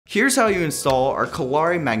Here's how you install our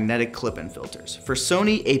Kolari Magnetic Clip-in Filters for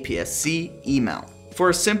Sony APS-C E-Mount. For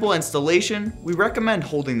a simple installation, we recommend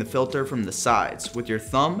holding the filter from the sides with your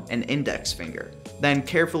thumb and index finger, then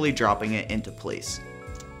carefully dropping it into place.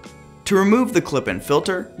 To remove the clip-in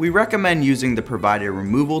filter, we recommend using the provided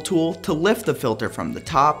removal tool to lift the filter from the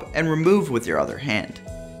top and remove with your other hand.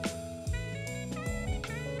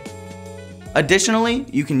 Additionally,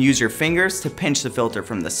 you can use your fingers to pinch the filter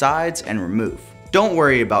from the sides and remove. Don't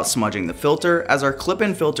worry about smudging the filter, as our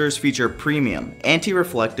clip-in filters feature premium,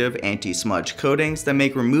 anti-reflective, anti-smudge coatings that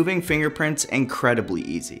make removing fingerprints incredibly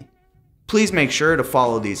easy. Please make sure to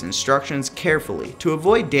follow these instructions carefully to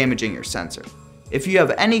avoid damaging your sensor. If you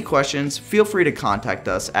have any questions, feel free to contact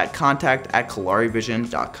us at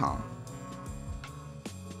contact@kolarivision.com.